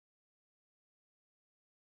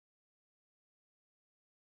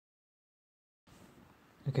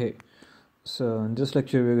Okay, so in this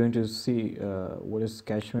lecture we're going to see what is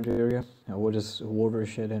catchment area, what is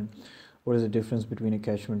watershed, and what is the difference between a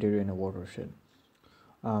catchment area and a watershed.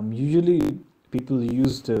 Usually people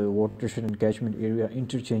use the watershed and catchment area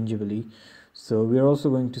interchangeably, so we are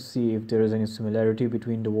also going to see if there is any similarity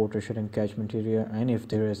between the watershed and catchment area and if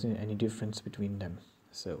there is any difference between them.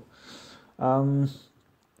 So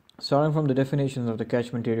starting from the definitions of the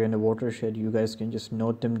catchment area and the watershed, you guys can just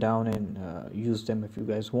note them down and use them if you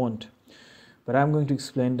guys want. But I'm going to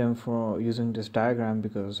explain them for using this diagram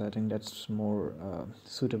because I think that's more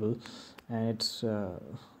suitable, and it's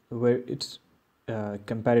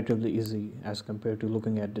comparatively easy as compared to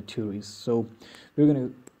looking at the theories. So we're going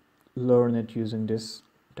to learn it using this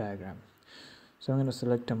diagram. So I'm going to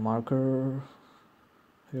select a marker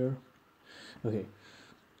here. Okay.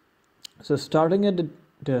 So starting at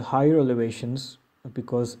the higher elevations,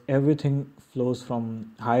 because everything flows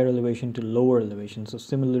from higher elevation to lower elevation. So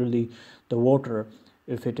similarly, the water,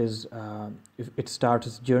 if it starts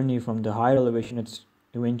its journey from the higher elevation, it's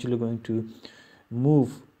eventually going to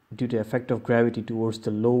move due to effect of gravity towards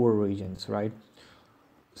the lower regions, right?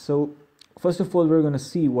 So first of all, we're going to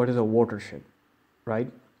see what is a watershed,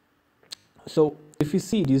 right? So if you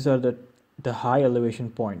see, these are the high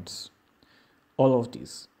elevation points, all of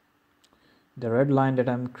these. The red line that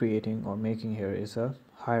I'm creating or making here is a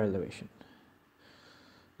higher elevation.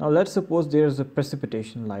 Now let's suppose there is a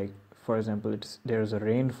precipitation, like for example there is a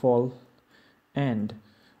rainfall and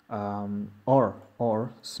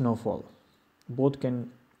or snowfall. Both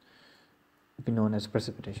can be known as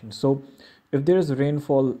precipitation. So if there is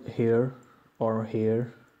rainfall here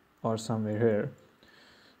or somewhere here,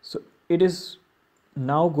 so it is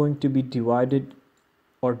now going to be divided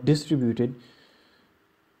or distributed.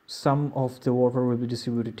 Some of the water will be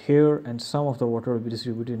distributed here and some of the water will be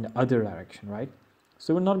distributed in the other direction, right?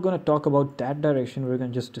 So we're not going to talk about that direction, we're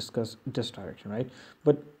going to just discuss this direction, right?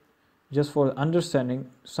 But just for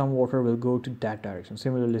understanding, some water will go to that direction.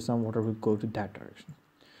 Similarly, some water will go to that direction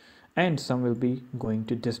and some will be going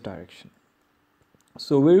to this direction.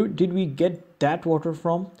 So where did we get that water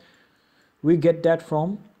from? We get that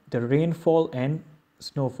from the rainfall and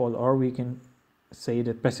snowfall, or we can say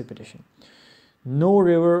the precipitation. No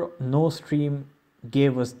river, no stream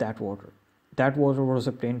gave us that water. That water was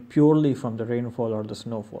obtained purely from the rainfall or the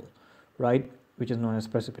snowfall, right? Which is known as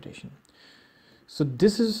precipitation. So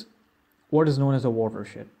this is what is known as a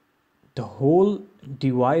watershed. The whole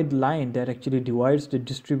divide line that actually divides the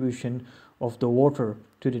distribution of the water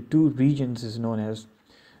to the two regions is known as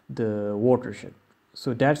the watershed.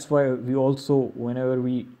 So that's why we also, whenever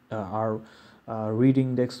we are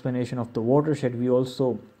reading the explanation of the watershed, we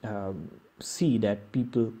also see that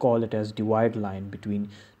people call it as divide line between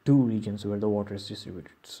two regions where the water is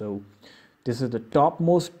distributed. So this is the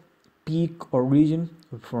topmost peak or region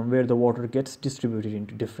from where the water gets distributed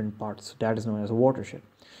into different parts. So that is known as a watershed.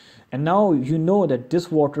 And now you know that this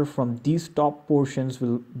water from these top portions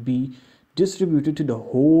will be distributed to the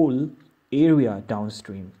whole area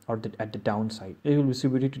downstream, or at the downside. It will be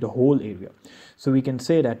distributed to the whole area. So we can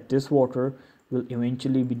say that this water will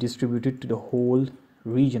eventually be distributed to the whole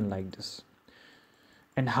region like this.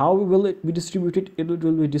 And how will it be distributed? It will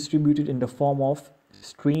be distributed in the form of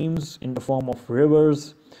streams, in the form of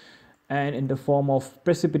rivers, and in the form of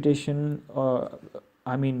precipitation,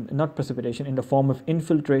 not precipitation, in the form of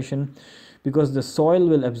infiltration, because the soil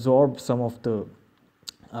will absorb some of the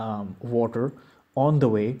water on the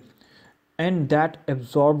way, and that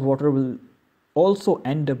absorbed water will also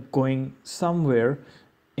end up going somewhere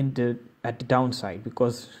at the downside,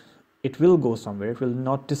 because it will go somewhere, it will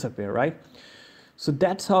not disappear, right? So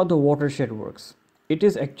that's how the watershed works. It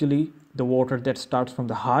is actually the water that starts from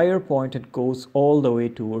the higher point and goes all the way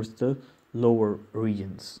towards the lower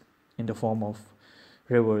regions in the form of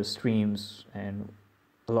rivers, streams, and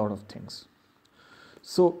a lot of things.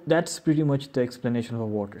 So that's pretty much the explanation of a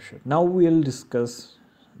watershed. Now we'll discuss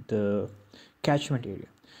the catchment area.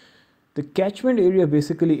 The catchment area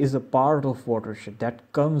basically is a part of watershed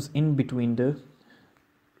that comes in between the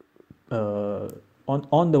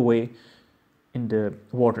on the way in the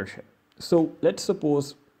watershed. So let's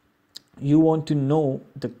suppose you want to know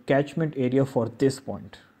the catchment area for this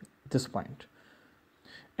point.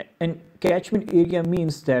 And catchment area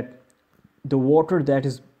means that the water that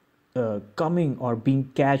is coming or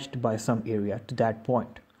being catched by some area to that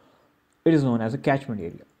point, it is known as a catchment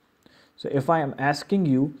area. So if I am asking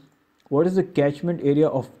you what is the catchment area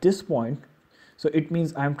of this point, so it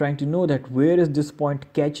means I'm trying to know that where is this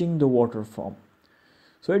point catching the water from.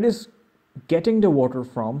 So it is getting the water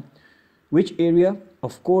from which area?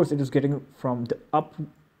 Of course it is getting from the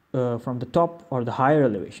from the top or the higher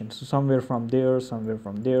elevation. So somewhere from there, somewhere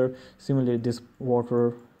from there. Similarly, this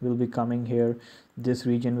water will be coming here. This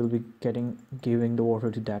region will be giving the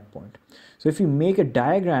water to that point. So if you make a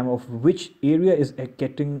diagram of which area is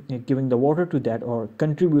giving the water to that or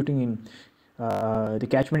contributing in the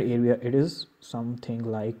catchment area, it is something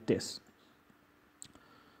like this.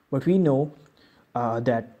 But we know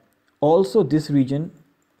that also this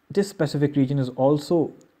specific region is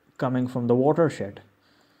also coming from the watershed.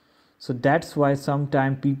 So that's why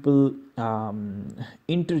sometimes people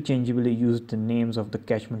interchangeably use the names of the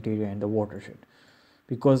catchment area and the watershed,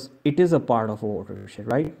 because it is a part of a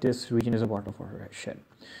watershed, right? This region is a part of a watershed,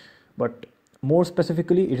 but more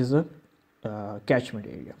specifically, it is a catchment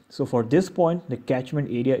area. So for this point, the catchment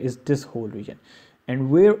area is this whole region. And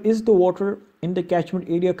where is the water in the catchment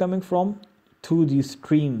area coming from? Through these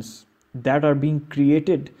streams that are being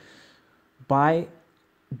created by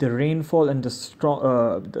the rainfall and the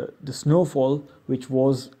snowfall which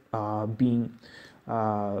was being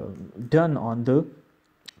done on the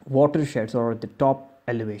watersheds or the top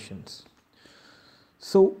elevations.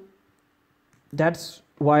 So that's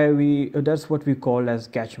what we call as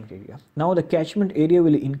catchment area. Now the catchment area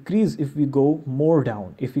will increase if we go more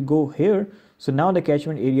down. If we go here, so now the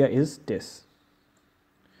catchment area is this.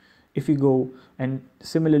 If we go, and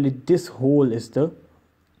similarly this whole is the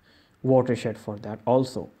watershed for that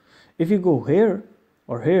also. If you go here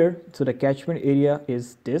or here, so the catchment area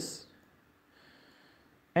is this,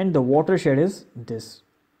 and the watershed is this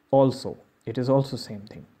also. It is also same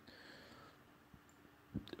thing,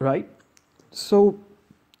 right? So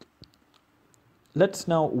let's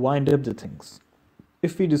now wind up the things.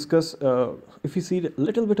 If we discuss, if we see a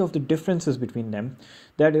little bit of the differences between them,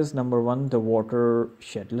 that is number one, the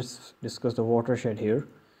watershed. Let's discuss the watershed here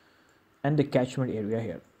and the catchment area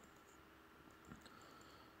here.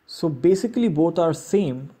 So basically both are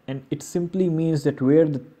same, and it simply means that where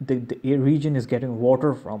the region is getting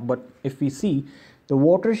water from. But if we see, the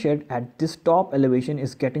watershed at this top elevation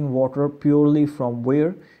is getting water purely from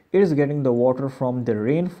where? It is getting the water from the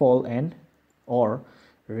rainfall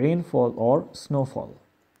or snowfall.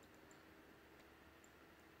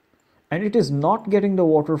 And it is not getting the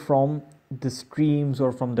water from the streams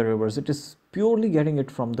or from the rivers. It is purely getting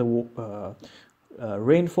it from the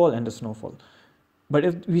rainfall and the snowfall. But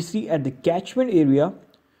if we see at the catchment area,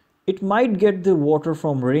 it might get the water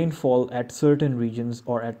from rainfall at certain regions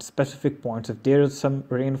or at specific points. If there is some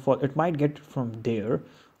rainfall, it might get from there,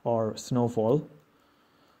 or snowfall.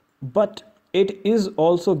 But it is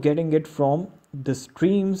also getting it from the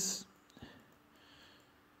streams,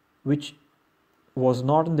 which was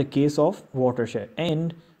not in the case of watershed,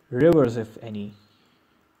 and rivers, if any.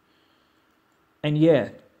 And yeah,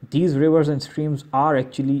 these rivers and streams are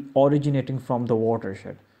actually originating from the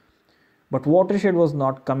watershed, but watershed was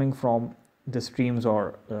not coming from the streams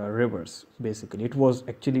or rivers. Basically, it was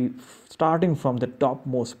actually starting from the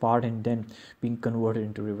topmost part and then being converted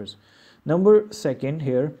into rivers. Number second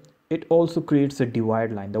here, it also creates a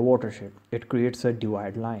divide line. The watershed, it creates a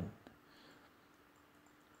divide line.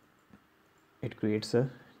 It creates a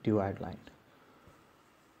divide line.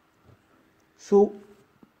 So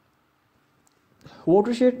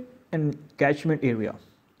watershed and catchment area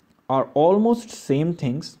are almost same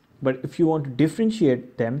things, but if you want to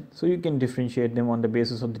differentiate them, so you can differentiate them on the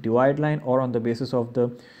basis of the divide line or on the basis of the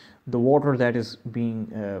water that is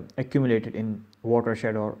being accumulated in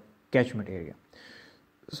watershed or catchment area.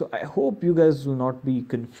 So I hope you guys will not be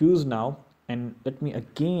confused now, and let me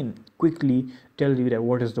again quickly tell you that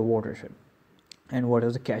what is the watershed and what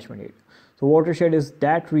is the catchment area. So watershed is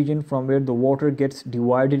that region from where the water gets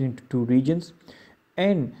divided into two regions,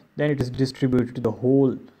 and then it is distributed to the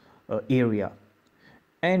whole area.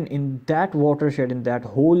 And in that watershed, in that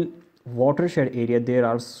whole watershed area, there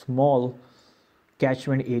are small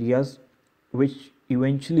catchment areas which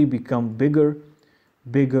eventually become bigger,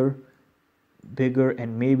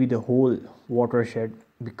 and maybe the whole watershed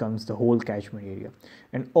becomes the whole catchment area.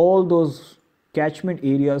 And all those catchment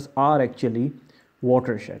areas are actually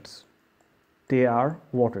watersheds. They are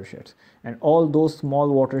watersheds, and all those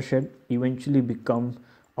small watersheds eventually become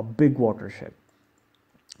a big watershed.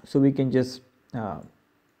 So we can just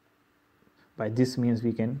by this means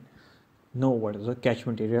we can know what is a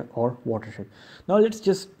catchment area or watershed. Now let's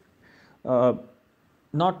just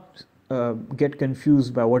not get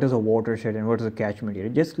confused by what is a watershed and what is a catchment area.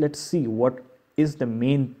 Just let's see what is the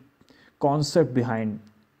main concept behind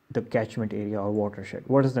the catchment area or watershed.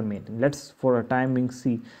 What is the main thing? Let's for a time being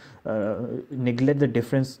see, neglect the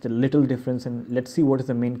little difference, and let's see what is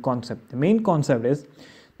the main concept. The main concept is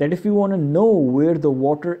that if you want to know where the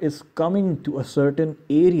water is coming to a certain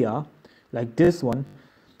area like this one,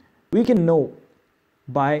 We can know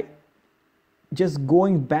by just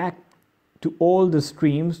going back to all the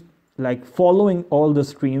streams, like following all the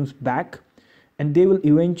streams back, and they will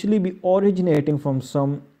eventually be originating from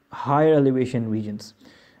some higher elevation regions,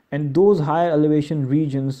 and those higher elevation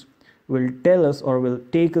regions will tell us or will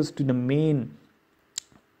take us to the main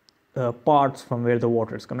parts from where the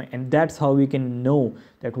water is coming, and that's how we can know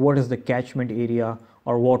that what is the catchment area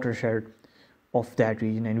or watershed of that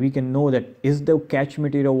region. And we can know that is the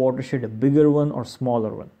catchment area watershed a bigger one or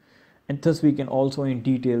smaller one, and thus we can also in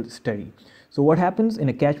detail study. So what happens in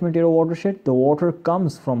a catchment area watershed? The water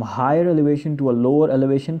comes from higher elevation to a lower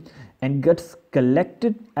elevation and gets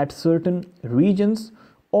collected at certain regions,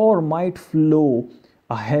 or might flow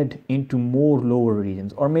ahead into more lower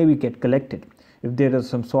regions, or maybe get collected. If there is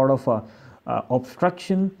some sort of a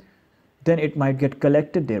obstruction, then it might get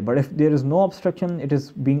collected there. But if there is no obstruction, it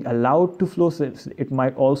is being allowed to flow, so it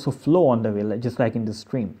might also flow on the way, just like in the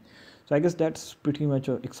stream. So I guess that's pretty much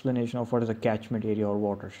an explanation of what is a catchment area or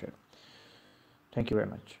watershed. Thank you very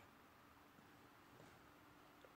much.